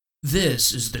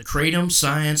This is the Kratom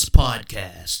Science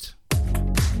Podcast.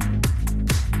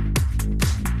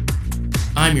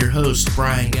 I'm your host,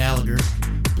 Brian Gallagher,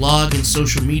 blog and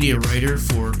social media writer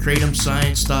for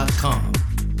KratomScience.com,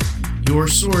 your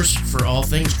source for all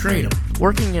things Kratom.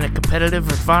 Working in a competitive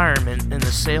environment in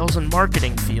the sales and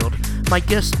marketing field, my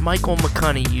guest Michael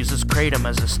McCunney uses Kratom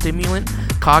as a stimulant,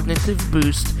 cognitive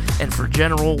boost, and for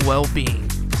general well-being.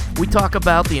 We talk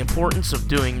about the importance of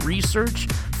doing research,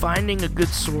 finding a good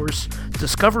source,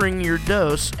 discovering your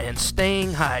dose, and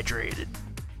staying hydrated.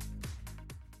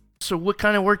 So what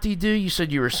kind of work do you do? You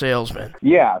said you were a salesman.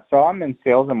 Yeah, so I'm in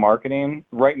sales and marketing.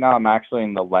 Right now I'm actually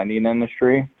in the lending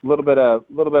industry. A little bit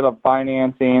of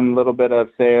financing, a little bit of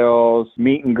sales,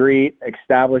 meet and greet,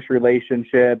 establish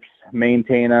relationships,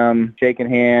 maintain them, shaking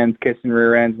hands, kissing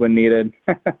rear ends when needed.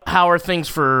 How are things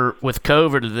with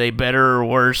COVID? Are they better or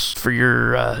worse for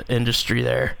your industry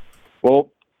there?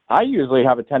 Well, I usually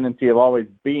have a tendency of always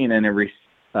being in a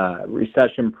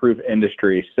recession-proof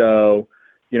industry. So,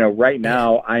 right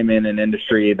now I'm in an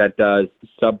industry that does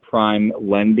subprime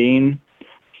lending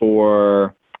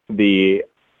for the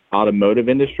automotive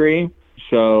industry.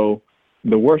 So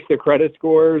the worse the credit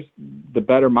scores, the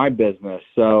better my business.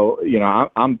 So,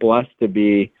 I'm blessed to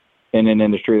be in an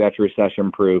industry that's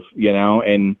recession-proof,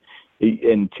 and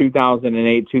in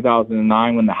 2008,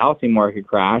 2009, when the housing market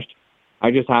crashed, I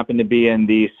just happened to be in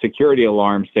the security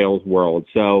alarm sales world.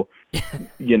 So,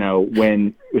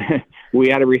 when we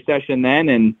had a recession then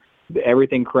and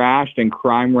everything crashed and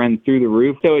crime ran through the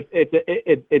roof. So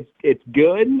it's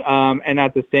good. And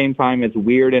at the same time, it's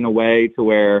weird in a way to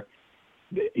where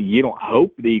you don't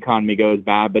hope the economy goes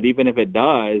bad, but even if it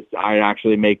does, I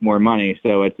actually make more money.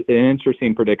 So it's an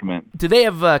interesting predicament. Do they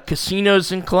have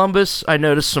casinos in Columbus? I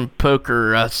noticed some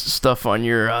poker stuff on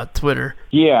your Twitter.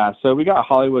 Yeah, so we got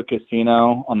Hollywood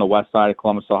Casino on the west side of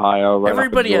Columbus, Ohio. Right.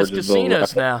 Everybody has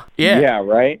casinos now. Yeah. Yeah,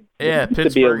 right? Yeah,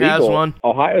 Pittsburgh has one.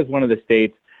 Ohio is one of the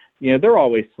states, they're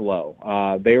always slow.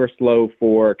 They were slow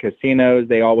for casinos.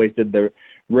 They always did the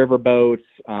riverboats.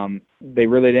 They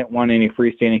really didn't want any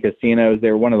freestanding casinos.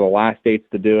 They were one of the last states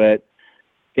to do it.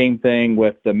 Same thing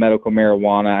with the medical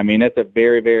marijuana. I mean, it's a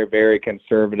very, very, very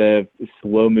conservative,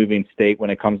 slow-moving state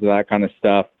when it comes to that kind of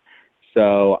stuff.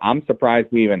 So I'm surprised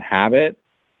we even have it.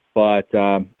 But,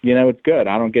 it's good.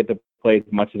 I don't get to play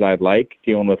as much as I'd like,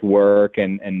 dealing with work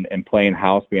and playing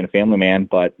house, being a family man.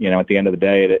 But, at the end of the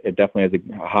day, it definitely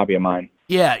is a hobby of mine.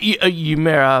 Yeah. You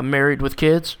married with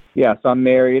kids? Yeah, so I'm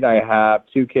married. I have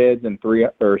two kids and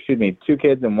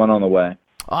one on the way.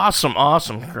 Awesome.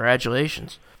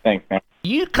 Congratulations. Thanks, man.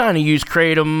 You kind of use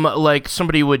Kratom like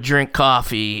somebody would drink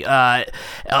coffee. A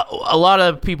lot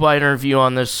of people I interview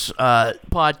on this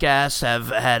podcast have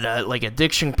had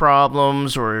addiction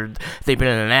problems, or they've been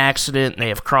in an accident and they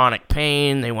have chronic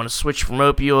pain. They want to switch from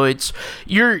opioids.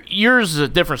 Yours is a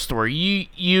different story.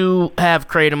 You have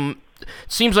Kratom.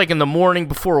 Seems like in the morning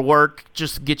before work,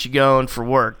 just to get you going for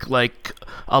work. Like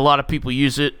a lot of people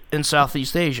use it in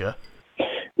Southeast Asia.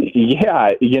 Yeah,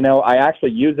 I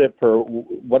actually use it for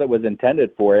what it was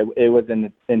intended for. It was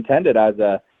intended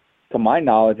to my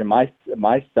knowledge and my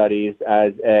studies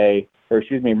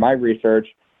my research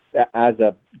as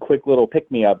a quick little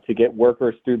pick-me-up to get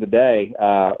workers through the day,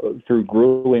 through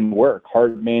grueling work,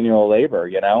 hard manual labor,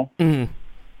 Mm-hmm.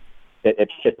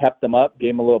 It pepped them up, gave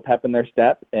them a little pep in their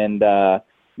step, and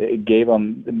it gave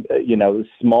them,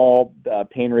 small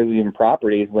pain-relieving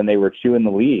properties when they were chewing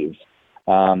the leaves.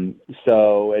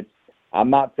 So I'm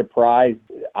not surprised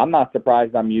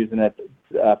I'm using it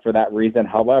for that reason.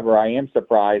 However, I am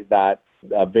surprised that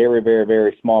a very, very,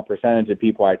 very small percentage of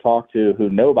people I talk to who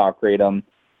know about Kratom,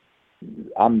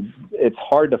 it's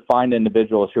hard to find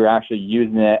individuals who are actually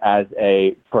using it as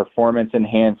a performance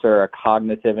enhancer, a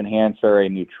cognitive enhancer, a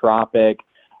nootropic,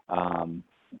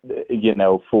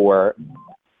 for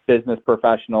business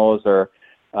professionals or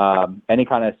any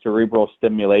kind of cerebral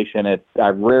stimulation. I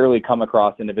rarely come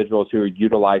across individuals who are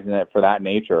utilizing it for that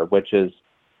nature, which is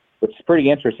pretty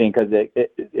interesting because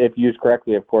if used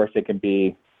correctly, of course, it can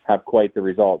have quite the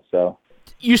results. So.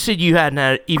 You said you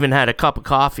hadn't even had a cup of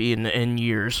coffee in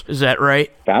years. Is that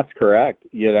right? That's correct.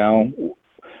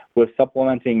 With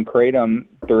supplementing Kratom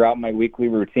throughout my weekly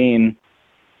routine,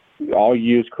 I'll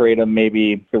use Kratom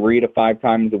maybe 3 to 5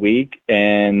 times a week.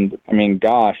 And I mean,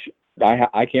 gosh,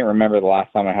 I can't remember the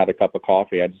last time I had a cup of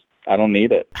coffee. I don't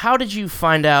need it. How did you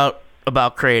find out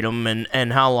about Kratom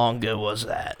and how long ago was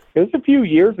that? It was a few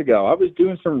years ago. I was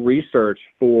doing some research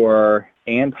for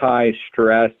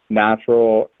anti-stress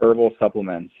natural herbal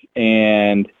supplements,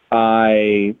 and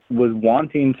I was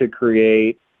wanting to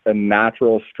create a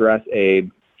natural stress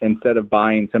aid instead of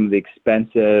buying some of the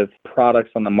expensive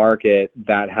products on the market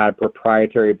that had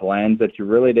proprietary blends that you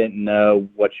really didn't know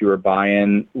what you were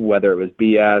buying, whether it was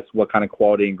BS, what kind of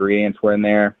quality ingredients were in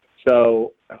there.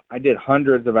 So I did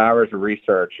hundreds of hours of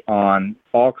research on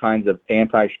all kinds of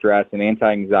anti-stress and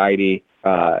anti-anxiety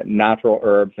natural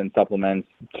herbs and supplements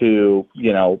to,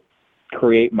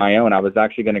 create my own. I was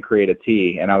actually going to create a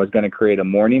tea, and I was going to create a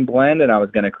morning blend, and I was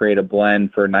going to create a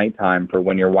blend for nighttime for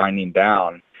when you're winding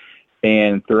down.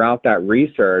 And throughout that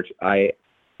research, I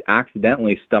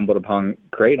accidentally stumbled upon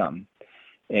Kratom.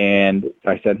 And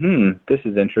I said, this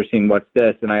is interesting. What's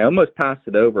this? And I almost passed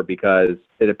it over because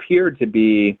it appeared to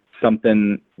be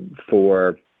something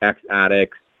for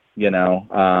ex-addicts,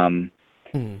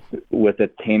 with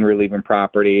its pain-relieving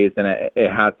properties. And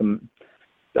it had some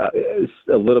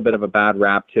a little bit of a bad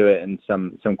rap to it and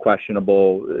some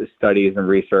questionable studies and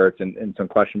research and some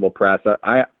questionable press.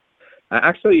 I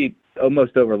actually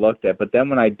almost overlooked it. But then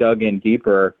when I dug in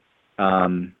deeper,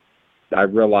 I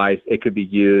realized it could be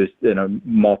used in a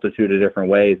multitude of different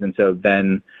ways. And so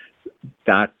then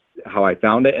that's how I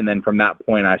found it. And then from that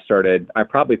point, I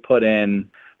probably put in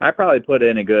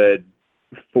a good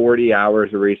 40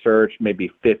 hours of research,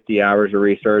 maybe 50 hours of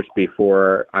research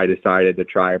before I decided to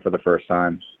try it for the first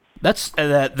time. That's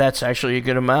actually a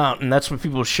good amount, and that's what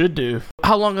people should do.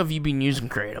 How long have you been using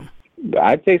Kratom?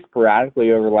 I'd say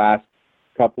sporadically over the last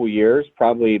couple years,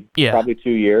 probably 2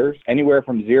 years, anywhere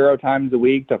from 0 times a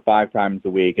week to 5 times a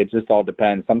week. It just all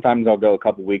depends. Sometimes I'll go a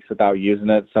couple weeks without using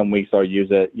it. Some weeks I'll use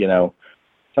it,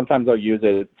 sometimes I'll use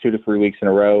it 2 to 3 weeks in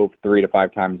a row, 3 to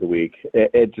 5 times a week.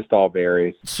 It just all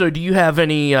varies. So do you have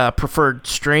any preferred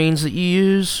strains that you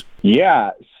use?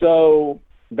 Yeah, so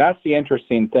that's the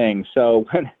interesting thing. So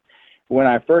when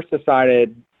I first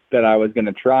decided that I was going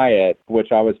to try it,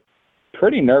 which I was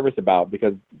pretty nervous about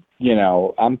because,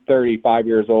 I'm 35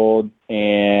 years old,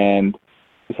 and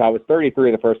so I was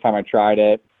 33 the first time I tried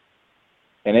it,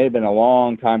 and it had been a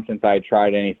long time since I had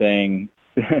tried anything,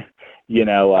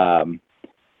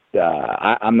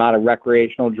 I'm not a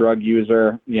recreational drug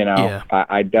user.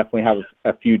 I definitely have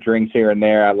a few drinks here and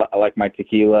there. I like my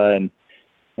tequila and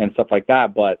stuff like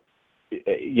that. But,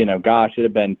 gosh, it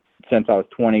had been since I was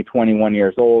 20, 21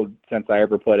 years old since I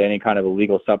ever put any kind of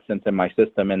illegal substance in my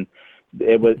system. And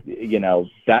it was,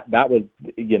 that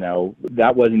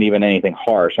wasn't even anything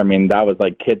harsh. I mean, that was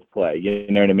like kids play, you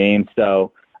know what I mean?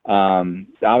 So I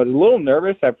was a little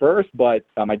nervous at first, but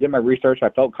I did my research. I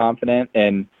felt confident,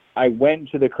 and I went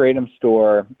to the Kratom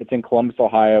store. It's in Columbus,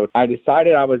 Ohio. I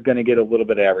decided I was going to get a little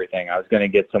bit of everything. I was going to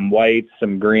get some whites,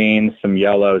 some greens, some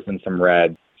yellows, and some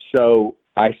reds. So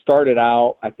I started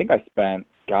out, I think I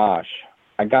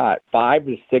got 5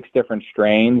 to 6 different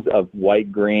strains of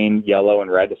white, green, yellow,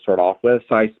 and red to start off with.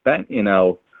 So I spent,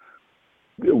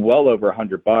 well over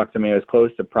 $100. I mean, it was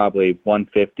close to probably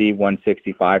 150,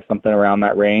 165, something around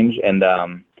that range. And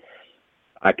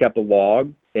I kept a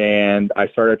log, and I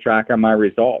started tracking my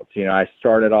results. I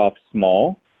started off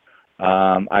small.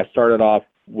 I started off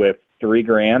with 3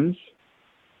 grams,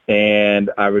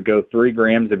 and I would go 3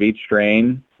 grams of each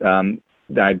strain.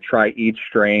 I'd try each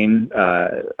strain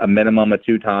a minimum of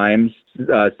 2 times,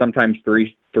 sometimes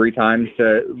three times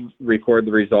to record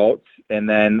the results. And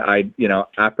then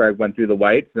after I went through the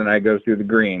whites, then I go through the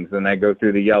greens, then I go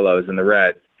through the yellows and the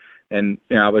reds. And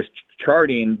I was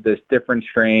charting this different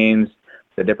strains,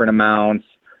 the different amounts.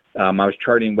 I was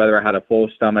charting whether I had a full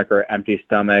stomach or empty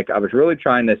stomach. I was really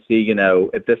trying to see,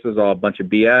 if this was all a bunch of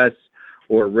BS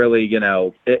or really,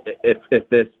 if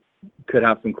this could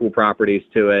have some cool properties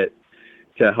to it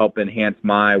to help enhance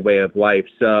my way of life.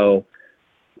 So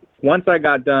once I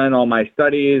got done all my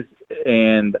studies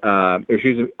and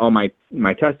all my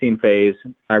testing phase,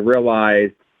 I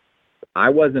realized I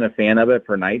wasn't a fan of it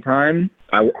for nighttime.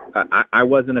 I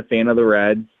wasn't a fan of the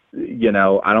reds.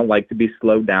 I don't like to be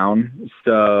slowed down.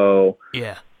 So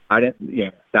yeah,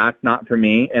 that's not for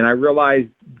me. And I realized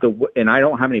and I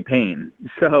don't have any pain.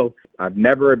 So I've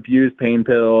never abused pain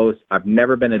pills. I've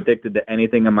never been addicted to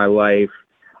anything in my life,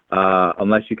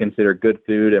 unless you consider good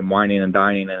food and whining and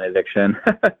dining an addiction.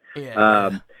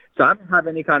 So I don't have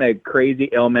any kind of crazy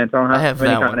ailments. I don't have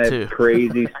any kind of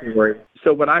crazy story.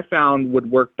 So what I found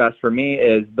would work best for me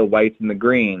is the whites and the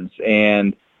greens.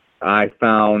 And I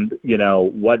found,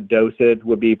 what dosage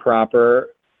would be proper.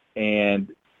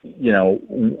 And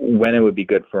when it would be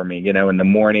good for me, in the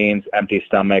mornings, empty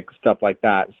stomach, stuff like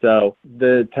that. So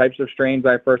the types of strains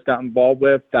I first got involved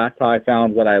with, that's how I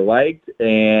found what I liked.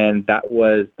 And that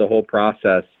was the whole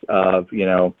process of,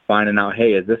 finding out,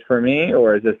 hey, is this for me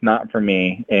or is this not for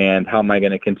me? And how am I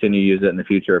going to continue to use it in the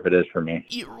future if it is for me?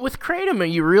 With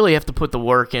Kratom, you really have to put the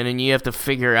work in, and you have to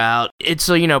figure out. It's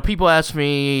people ask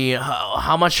me,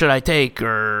 how much should I take,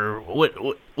 or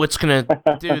what's going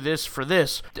to do this for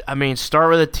this? I mean,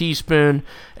 start with a teaspoon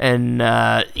and,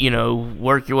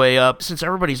 work your way up. Since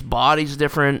everybody's body's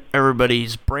different,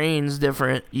 everybody's brain's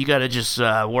different, you got to just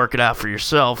work it out for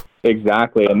yourself.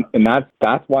 Exactly. And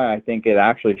that's why I think it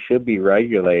actually should be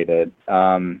regulated.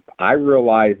 I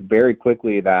realized very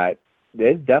quickly that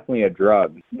it's definitely a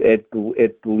drug.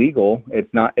 It's legal.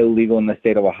 It's not illegal in the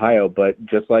state of Ohio, but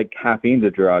just like caffeine's a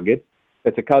drug,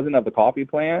 it's a cousin of the coffee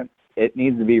plant. It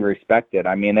needs to be respected.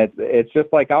 I mean, it's just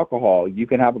like alcohol. You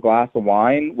can have a glass of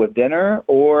wine with dinner,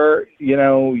 or,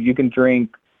 you can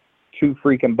drink 2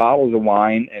 freaking bottles of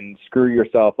wine and screw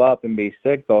yourself up and be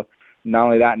sick. So not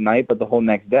only that night, but the whole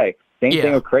next day. Same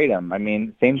thing with Kratom. I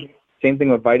mean, same thing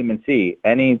with vitamin C.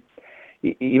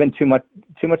 Even too much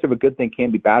of a good thing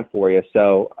can be bad for you.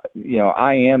 So,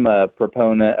 I am a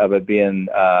proponent of it being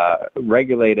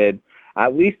regulated,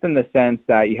 at least in the sense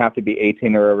that you have to be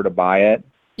 18 or over to buy it.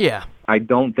 Yeah. I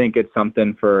don't think it's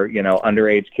something for,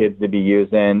 underage kids to be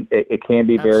using. It can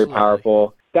be very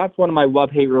powerful. That's one of my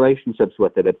love-hate relationships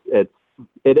with it.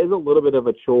 It is a little bit of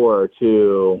a chore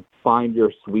to find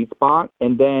your sweet spot.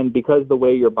 And then because the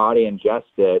way your body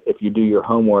ingests it, if you do your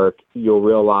homework, you'll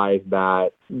realize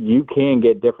that you can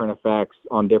get different effects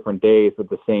on different days with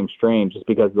the same strain just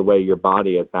because of the way your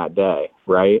body is that day,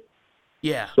 right?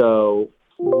 Yeah. So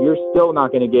you're still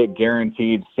not going to get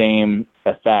guaranteed same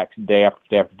effects day after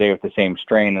day after day with the same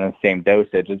strain and the same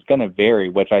dosage. It's going to vary,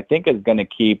 which I think is going to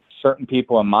keep certain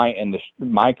people in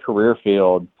my career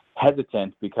field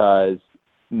hesitant, because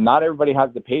not everybody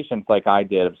has the patience like I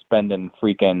did of spending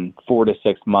freaking 4 to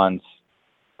 6 months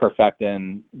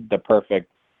perfecting the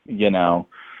perfect,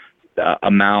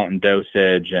 amount and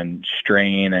dosage and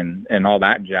strain and all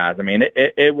that jazz. I mean,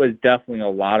 it was definitely a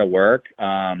lot of work.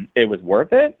 It was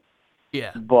worth it.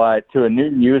 Yeah. But to a new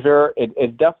user,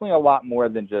 it's definitely a lot more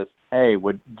than just, hey,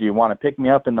 do you want to pick me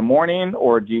up in the morning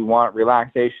or do you want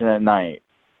relaxation at night?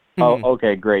 Mm-hmm. Oh,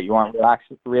 okay, great. You want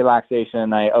relaxation at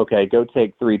night? Okay, go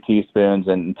take 3 teaspoons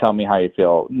and tell me how you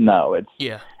feel. No,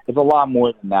 it's a lot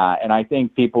more than that. And I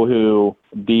think people who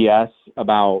BS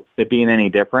about it being any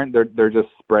different, they're just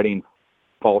spreading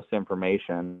false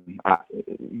information. I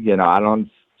don't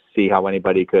see how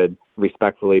anybody could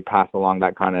respectfully pass along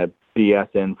that kind of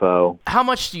BS info. How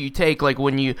much do you take, like,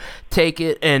 when you take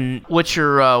it, and what's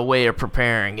your way of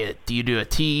preparing it? Do you do a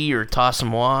tea or toss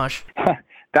and wash?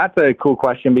 That's a cool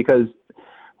question, because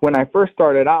when I first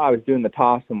started out, I was doing the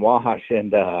toss and wash,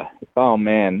 and oh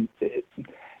man,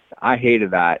 I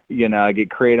hated that. I get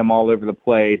Kratom all over the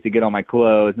place. I get on my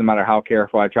clothes. No matter how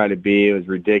careful I try to be, it was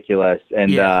ridiculous.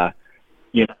 And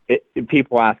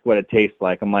people ask what it tastes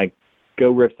like. I'm like,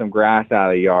 go rip some grass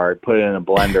out of the yard, put it in a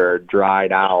blender, dry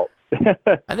it out.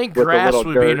 I think grass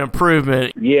would be an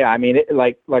improvement. Yeah, I mean,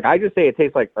 like I just say it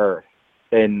tastes like earth,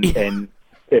 and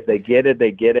if they get it,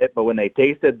 they get it. But when they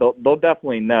taste it, they'll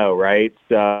definitely know, right?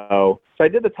 So I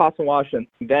did the toss and wash, and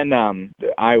then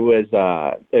I was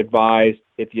advised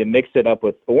if you mix it up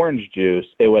with orange juice,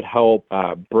 it would help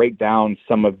break down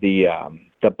some of the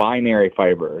binary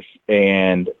fibers,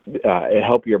 and it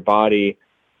help your body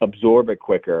absorb it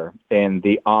quicker, and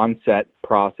the onset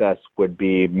process would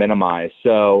be minimized.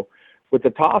 So with the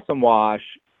toss and wash,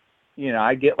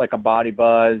 I get like a body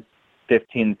buzz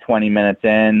 15, 20 minutes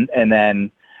in, and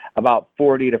then about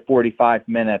 40 to 45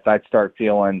 minutes, I'd start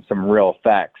feeling some real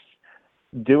effects.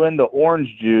 Doing the orange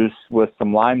juice with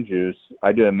some lime juice,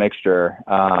 I do a mixture.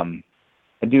 I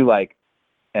do like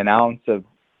an ounce of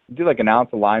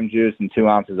lime juice and 2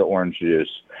 ounces of orange juice.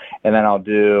 And then I'll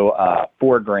do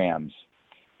 4 grams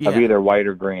of either white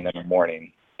or green in the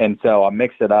morning. And so I'll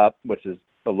mix it up, which is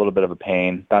a little bit of a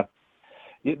pain.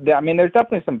 There's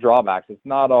definitely some drawbacks. It's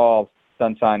not all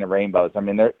sunshine and rainbows. I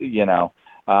mean,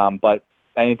 but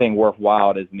anything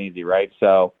worthwhile isn't easy, right?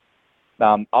 So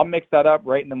I'll mix that up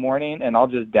right in the morning, and I'll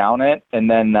just down it, and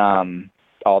then I'll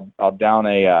down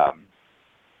a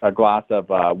glass of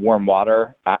warm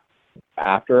water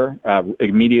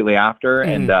immediately after,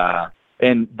 and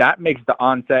that makes the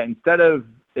onset, instead of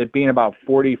it being about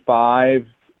 45,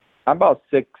 I'm about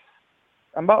 6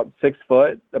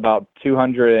 foot, about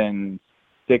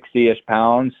 260-ish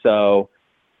pounds. So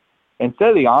instead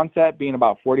of the onset being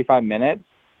about 45 minutes,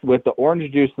 with the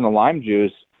orange juice and the lime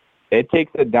juice, it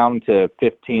takes it down to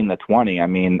 15 to 20. I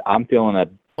mean, I'm feeling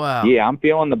I'm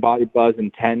feeling the body buzz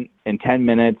in 10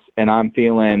 minutes, and I'm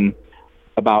feeling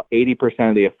about 80%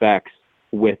 of the effects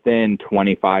within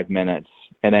 25 minutes.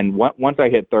 And then once I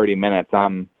hit 30 minutes,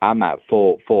 I'm at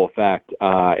full effect.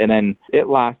 And then it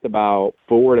lasts about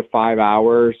 4 to 5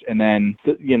 hours. And then,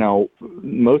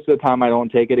 most of the time I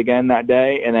don't take it again that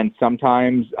day. And then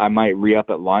sometimes I might re-up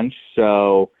at lunch.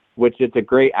 So, which it's a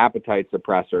great appetite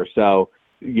suppressor. So,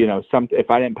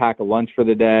 if I didn't pack a lunch for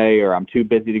the day or I'm too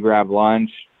busy to grab lunch,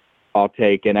 I'll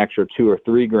take an extra 2 or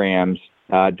 3 grams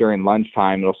during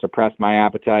lunchtime. It'll suppress my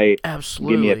appetite.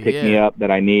 Absolutely. Give me a pick-me-up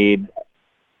that I need.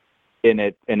 And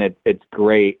it's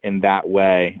great in that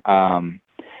way.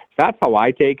 That's how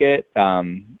I take it.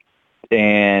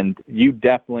 And you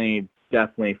definitely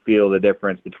feel the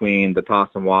difference between the toss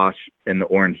and wash and the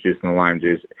orange juice and the lime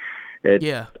juice.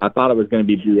 I thought it was going to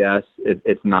be BS.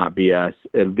 It's not BS.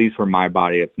 At least for my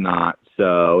body, it's not.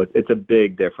 So it's a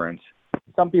big difference.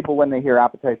 Some people, when they hear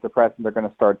appetite suppressant, they're going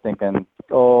to start thinking,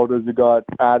 oh, does it got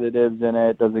additives in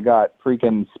it? Does it got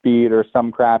freaking speed or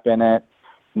some crap in it?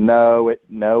 No, it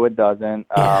doesn't.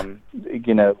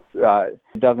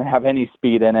 It doesn't have any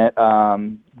speed in it,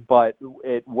 but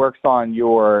it works on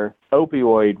your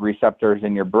opioid receptors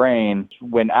in your brain.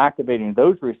 When activating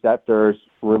those receptors,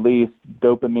 release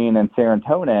dopamine and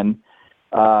serotonin,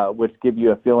 which give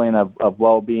you a feeling of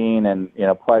well-being and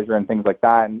pleasure and things like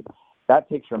that. And that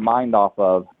takes your mind off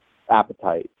of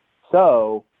appetite.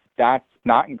 So that's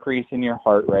not increasing your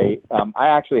heart rate. I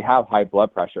actually have high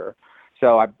blood pressure.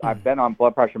 So I've been on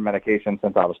blood pressure medication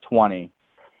since I was 20,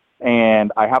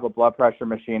 and I have a blood pressure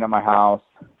machine at my house.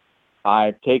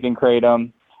 I've taken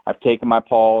Kratom. I've taken my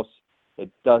pulse. It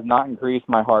does not increase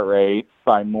my heart rate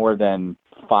by more than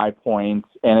 5 points,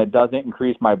 and it doesn't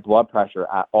increase my blood pressure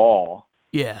at all.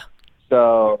 Yeah.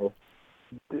 So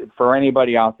for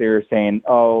anybody out there saying,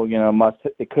 oh,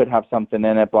 it could have something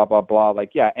in it, blah, blah, blah,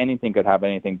 anything could have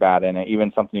anything bad in it,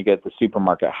 even something you get at the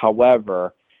supermarket.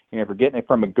 However, if you're getting it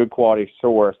from a good quality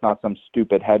source, not some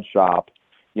stupid head shop,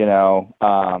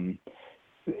 the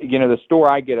store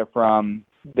I get it from,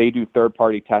 they do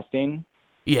third-party testing.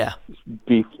 Yeah,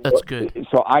 that's good.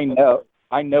 So I know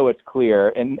it's clear.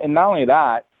 And not only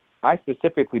that, I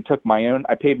specifically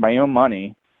I paid my own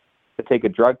money to take a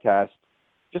drug test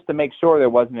just to make sure there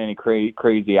wasn't any crazy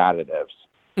additives,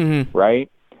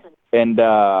 right? And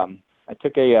I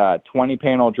took a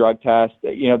 20-panel drug test.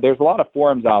 There's a lot of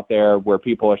forums out there where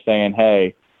people are saying,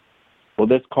 hey, well,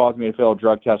 this caused me to fail a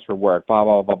drug test for work, blah,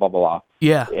 blah, blah, blah, blah.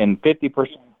 Yeah. And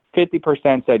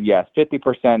 50% said yes,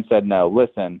 50% said no.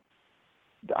 Listen,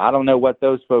 I don't know what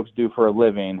those folks do for a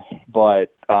living,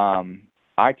 but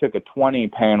I took a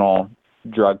 20-panel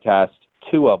drug test,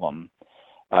 2 of them,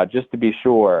 just to be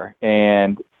sure,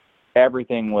 and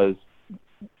everything was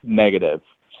negative.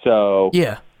 So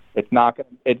yeah. It's not going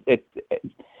to,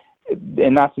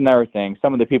 and that's another thing.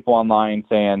 Some of the people online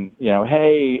saying,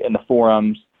 hey, in the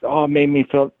forums, oh, it made me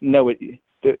feel, no,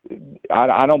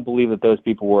 I don't believe that those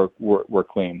people were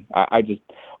clean. I just,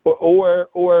 or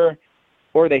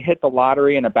they hit the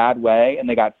lottery in a bad way and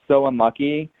they got so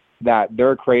unlucky that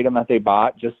their Kratom that they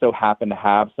bought just so happened to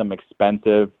have some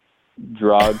expensive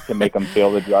drug to make them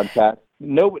fail the drug test.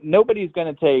 Nobody's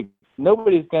going to take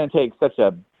such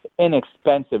a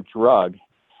inexpensive drug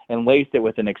and lace it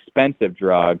with an expensive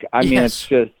drug. I mean, it's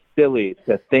just silly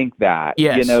to think that.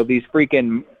 Yes. These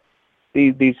freaking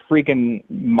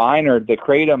miners, the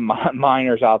Kratom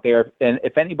miners out there, and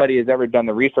if anybody has ever done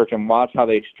the research and watched how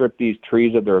they strip these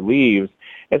trees of their leaves,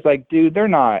 it's like, dude, they're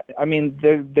not. I mean,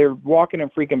 they're walking in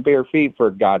freaking bare feet, for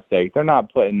God's sake. They're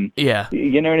not putting. Yeah.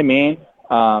 You know what I mean?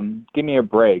 Give me a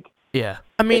break. Yeah.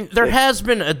 I mean, there has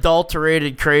been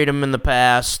adulterated Kratom in the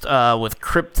past with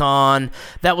Krypton.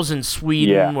 That was in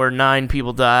Sweden where 9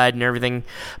 people died and everything.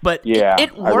 But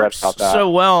it works so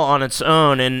well on its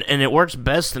own, and it works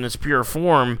best in its pure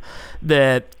form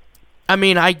that, I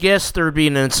mean, I guess there would be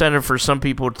an incentive for some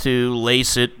people to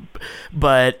lace it,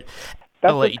 but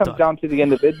that just comes down to the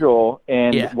individual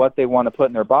and what they want to put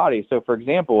in their body. So, for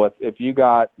example, if you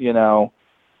got,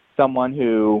 someone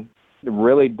who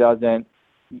really doesn't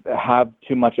have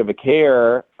too much of a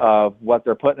care of what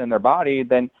they're putting in their body,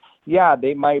 then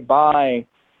they might buy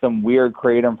some weird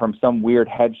Kratom from some weird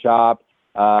head shop,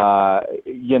 that's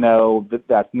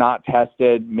not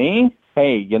tested. Me,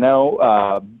 hey,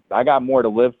 I got more to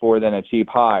live for than a cheap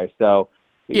high. So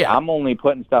I'm only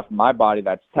putting stuff in my body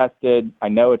that's tested. I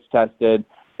know it's tested.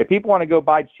 If people want to go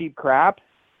buy cheap crap,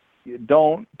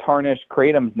 don't tarnish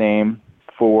Kratom's name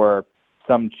for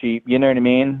some cheap, you know what I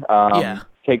mean?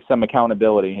 Take some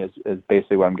accountability is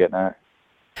basically what I'm getting at.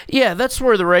 Yeah, that's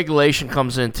where the regulation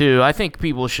comes in, too. I think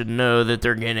people should know that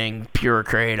they're getting pure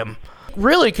kratom.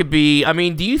 Really could be, I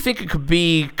mean, do you think it could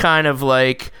be kind of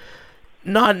like,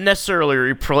 not necessarily a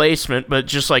replacement, but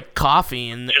just like coffee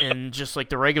and just like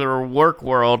the regular work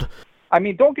world? I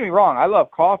mean, don't get me wrong. I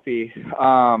love coffee,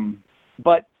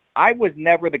 but I was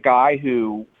never the guy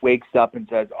who wakes up and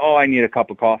says, "Oh, I need a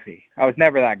cup of coffee." I was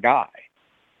never that guy.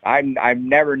 I've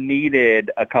never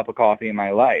needed a cup of coffee in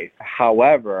my life.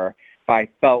 However, if I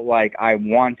felt like I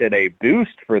wanted a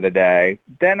boost for the day,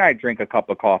 then I drink a cup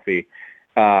of coffee.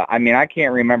 I mean, I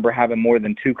can't remember having more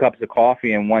than 2 cups of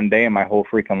coffee in one day in my whole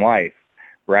freaking life,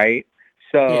 right?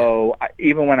 So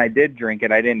even when I did drink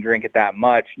it, I didn't drink it that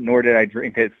much, nor did I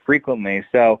drink it frequently.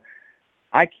 So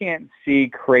I can't see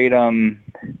kratom.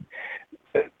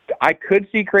 I could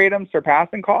see kratom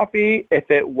surpassing coffee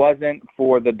if it wasn't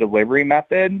for the delivery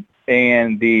method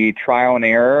and the trial and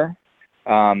error.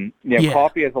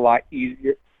 Coffee is a lot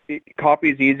easier.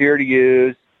 Coffee is easier to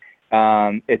use.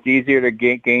 It's easier to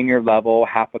gain your level,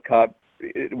 half a cup.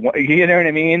 You know what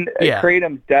I mean? Yeah.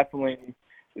 Kratom's definitely.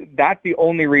 That's the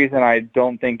only reason I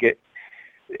don't think it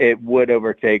would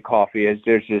overtake coffee. Is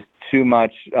there's just too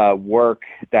much work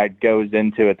that goes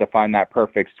into it to find that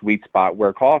perfect sweet spot.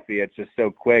 Where coffee, it's just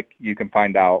so quick, you can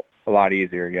find out a lot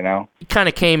easier, you know? It kind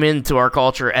of came into our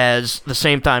culture as the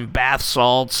same time bath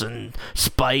salts and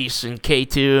spice and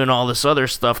K2 and all this other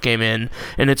stuff came in,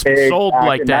 and it's been sold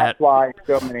like and that. That's why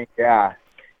so many, that's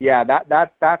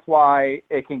why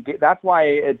that's why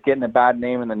it's getting a bad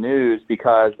name in the news,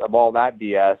 because of all that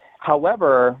BS.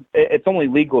 However, it's only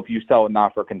legal if you sell it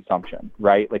not for consumption,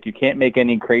 right? Like, you can't make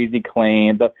any crazy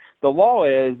claim. The law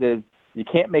is you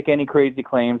can't make any crazy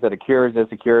claims that it cures this,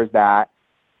 it cures that,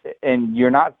 and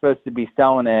you're not supposed to be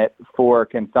selling it for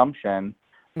consumption.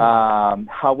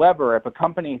 However, if a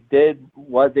company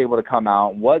was able to come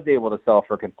out, was able to sell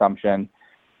for consumption,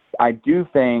 I do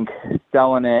think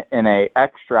selling it in a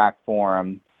extract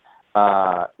form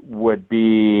would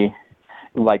be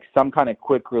like some kind of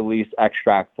quick release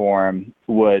extract form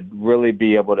would really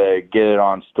be able to get it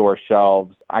on store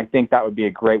shelves. I think that would be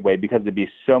a great way, because it'd be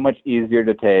so much easier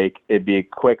to take. It'd be a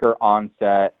quicker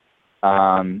onset,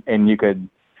 and you could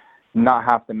not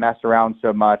have to mess around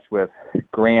so much with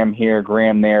gram here,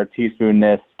 gram there, teaspoon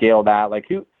this, scale that. Like,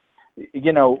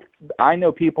 I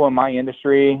know people in my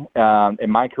industry, in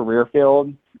my career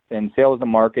field, in sales and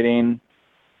marketing,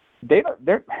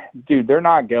 they're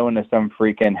not going to some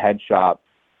freaking head shop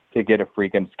to get a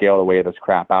freaking scale to weigh this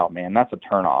crap out, man. That's a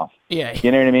turnoff. Yeah.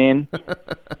 You know what I mean?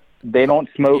 They don't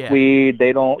smoke weed.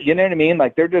 They don't, you know what I mean?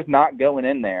 Like, they're just not going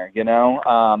in there, you know?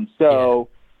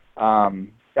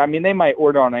 I mean, they might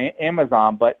order on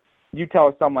Amazon, but you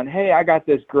tell someone, hey, I got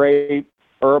this great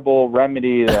herbal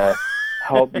remedy to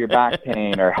help your back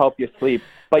pain or help you sleep,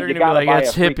 but you got to buy a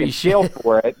freaking scale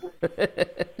for it.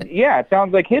 Yeah, it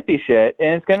sounds like hippie shit,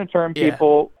 and it's going to turn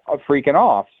people freaking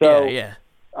off. So,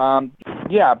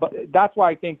 but that's why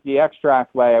I think the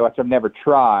extract way, which I've never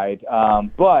tried,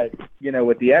 but,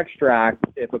 with the extract,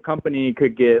 if a company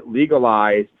could get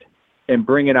legalized and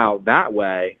bring it out that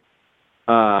way,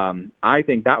 I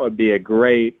think that would be a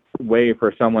great way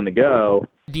for someone to go.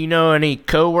 Do you know any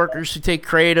coworkers who take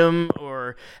kratom,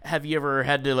 or have you ever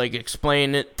had to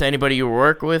explain it to anybody you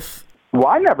work with? Well,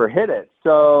 I never hit it,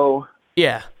 so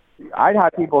yeah, I'd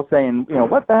have people saying,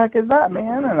 what the heck is that,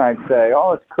 man? And I'd say,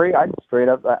 oh, it's kratom. I'd straight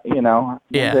up, say,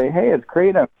 hey, it's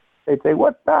kratom. They'd say,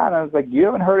 what's that? And I was like, you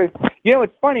haven't heard it?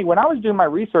 It's funny. When I was doing my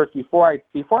research before I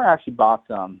actually bought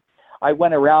some, I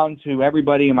went around to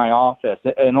everybody in my office,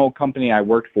 an old company I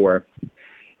worked for,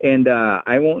 and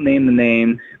I won't name the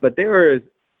name, but there was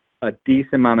a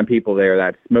decent amount of people there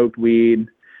that smoked weed.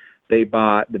 They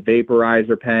bought the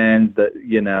vaporizer pens, the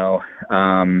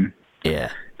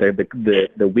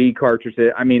weed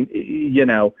cartridges. I mean,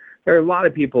 there are a lot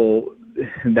of people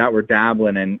that were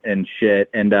dabbling in shit.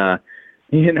 And,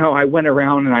 I went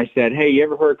around and I said, hey, you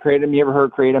ever heard of Kratom? You ever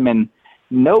heard of Kratom? And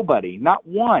nobody, not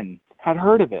one, had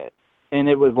heard of it. And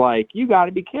it was like, you got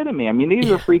to be kidding me. I mean, these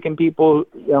are freaking people,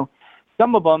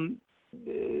 some of them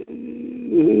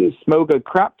smoke a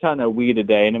crap ton of weed a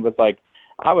day. And it was like,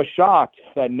 I was shocked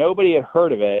that nobody had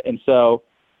heard of it. And so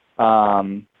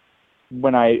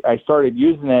when I started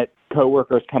using it,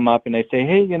 coworkers come up and they say,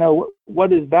 hey,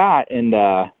 what is that? And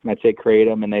I'd say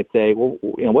Kratom, and they'd say, well,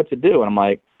 what's it do? And I'm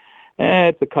like,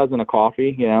 it's a cousin of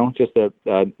coffee, just a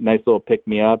nice little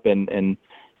pick-me-up and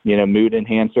mood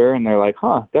enhancer. And they're like,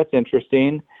 huh, that's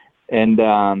interesting. And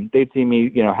they'd see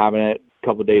me, having it a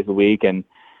couple of days a week. And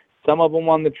some of them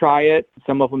wanted to try it.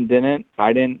 Some of them didn't.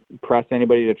 I didn't press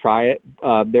anybody to try it.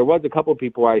 There was a couple of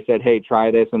people where I said, hey,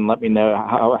 try this and let me know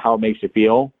how it makes you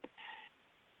feel.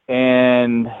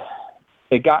 and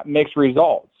it got mixed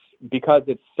results because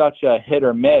it's such a hit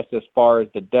or miss as far as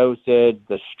the dosage,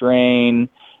 the strain,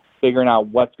 figuring out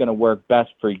what's going to work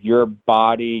best for your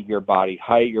body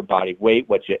height, your body weight,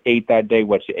 what you ate that day,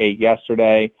 what you ate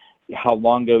yesterday, how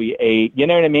long ago you ate, you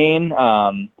know what I mean?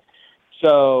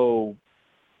 So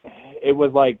it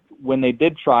was like when they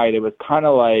did try it, it was kind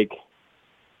of like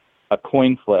a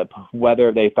coin flip,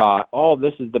 whether they thought, oh,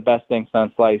 this is the best thing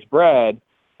since sliced bread,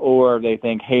 or they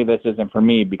think, hey, this isn't for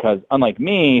me, because unlike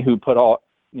me, who put all,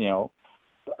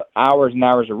 hours and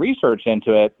hours of research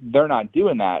into it, they're not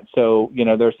doing that. So,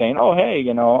 they're saying, oh, hey,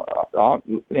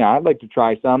 I'd like to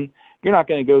try some. You're not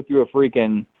going to go through a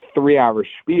freaking 3-hour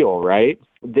spiel, right?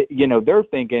 They're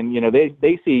thinking,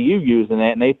 they see you using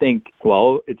it and they think,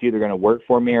 well, it's either going to work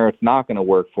for me or it's not going to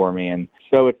work for me. And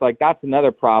so it's like, that's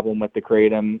another problem with the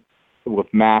Kratom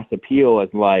with mass appeal, is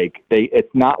like,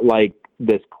 it's not like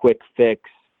this quick fix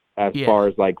as far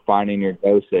as like finding your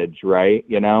dosage, right?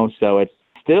 So it's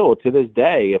still to this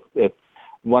day, if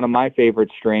one of my favorite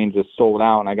strains is sold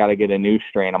out and I got to get a new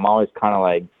strain, I'm always kind of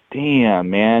like, damn,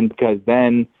 man, because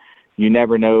then you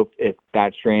never know if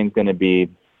that strain's going to be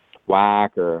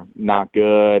whack or not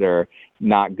good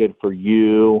for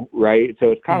you, right?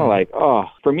 So it's kind of like, oh,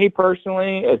 for me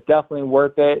personally, it's definitely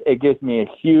worth it. It gives me a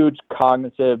huge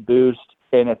cognitive boost,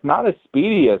 and it's not as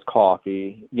speedy as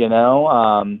coffee, It's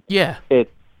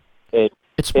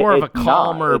more of a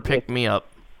calmer pick-me-up,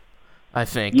 I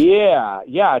think. Yeah.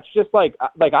 It's just like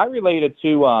I relate it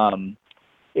to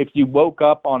if you woke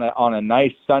up on a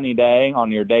nice sunny day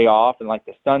on your day off, and like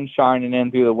the sun's shining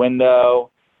in through the window,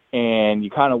 and you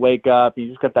kind of wake up, you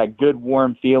just got that good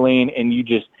warm feeling, and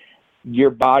your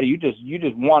body, you just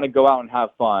want to go out and have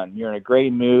fun. You're in a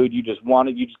great mood. You just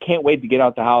can't wait to get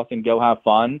out the house and go have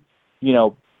fun.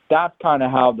 That's kind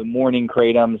of how the morning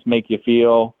Kratoms make you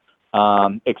feel,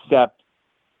 except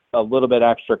a little bit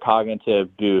extra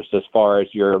cognitive boost as far as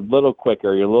you're a little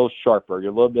quicker, you're a little sharper,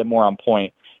 you're a little bit more on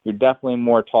point. You're definitely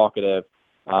more talkative.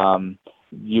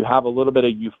 You have a little bit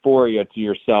of euphoria to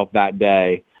yourself that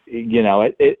day.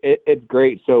 It's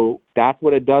great. So that's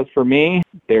what it does for me.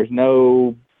 There's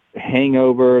no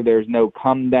hangover. There's no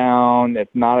come down.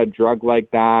 It's not a drug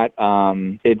like that.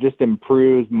 It just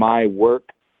improves my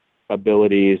work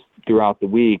abilities throughout the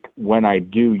week when I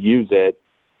do use it.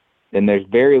 And there's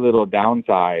very little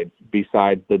downsides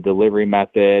besides the delivery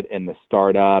method and the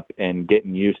startup and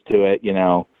getting used to it,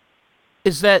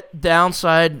 Is that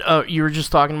downside, you were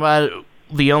just talking about,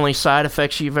 the only side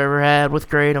effects you've ever had with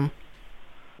Kratom?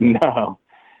 No,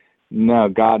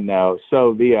 God, no.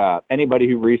 So anybody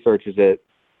who researches it,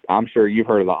 I'm sure you've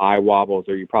heard of the eye wobbles,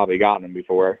 or you've probably gotten them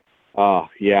before. Oh,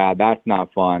 yeah, that's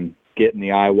not fun, getting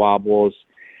the eye wobbles.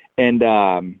 And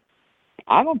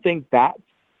I don't think that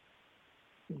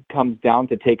comes down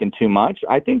to taking too much.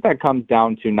 I think that comes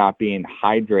down to not being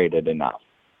hydrated enough.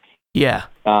 Yeah.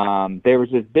 There's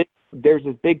this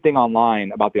big thing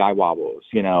online about the eye wobbles.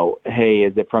 Hey,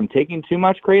 is it from taking too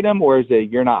much Kratom, or is it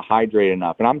you're not hydrated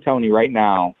enough? And I'm telling you right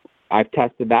now, I've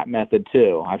tested that method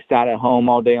too. I've sat at home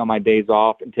all day on my days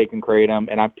off and taken Kratom,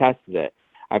 and I've tested it.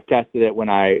 I've tested it when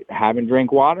I haven't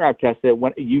drank water. I've tested it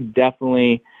when you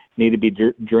definitely need to be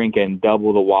drinking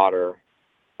double the water.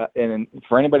 And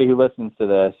for anybody who listens to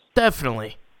this,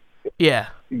 definitely, yeah,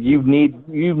 you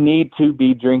need to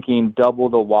be drinking double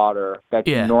the water that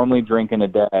you normally drink in a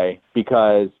day,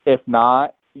 because if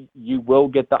not, you will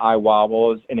get the eye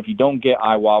wobbles. And if you don't get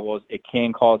eye wobbles, it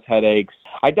can cause headaches.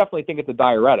 I definitely think it's a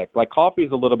diuretic. Like coffee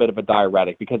is a little bit of a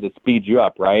diuretic because it speeds you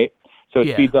up, right? So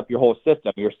it speeds up your whole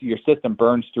system. Your system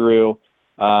burns through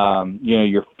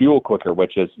your fuel quicker,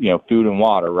 which is food and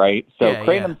water, right? So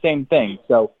Kratom, same thing.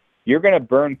 So you're going to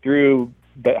burn through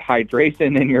the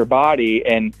hydration in your body.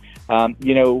 And,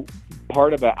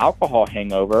 part of an alcohol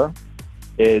hangover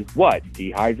is what?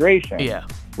 Dehydration. Yeah.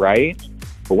 Right?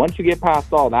 But once you get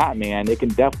past all that, man, it can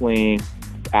definitely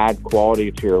add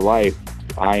quality to your life.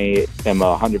 I am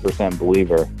a 100%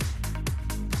 believer.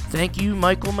 Thank you,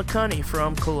 Michael McCunney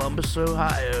from Columbus,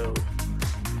 Ohio.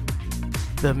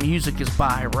 The music is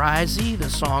by Risey. The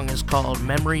song is called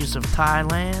Memories of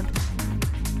Thailand.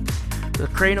 The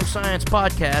Kratom Science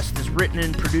Podcast is written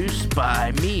and produced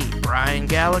by me, Brian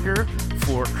Gallagher,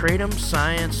 for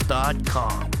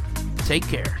KratomScience.com. Take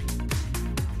care.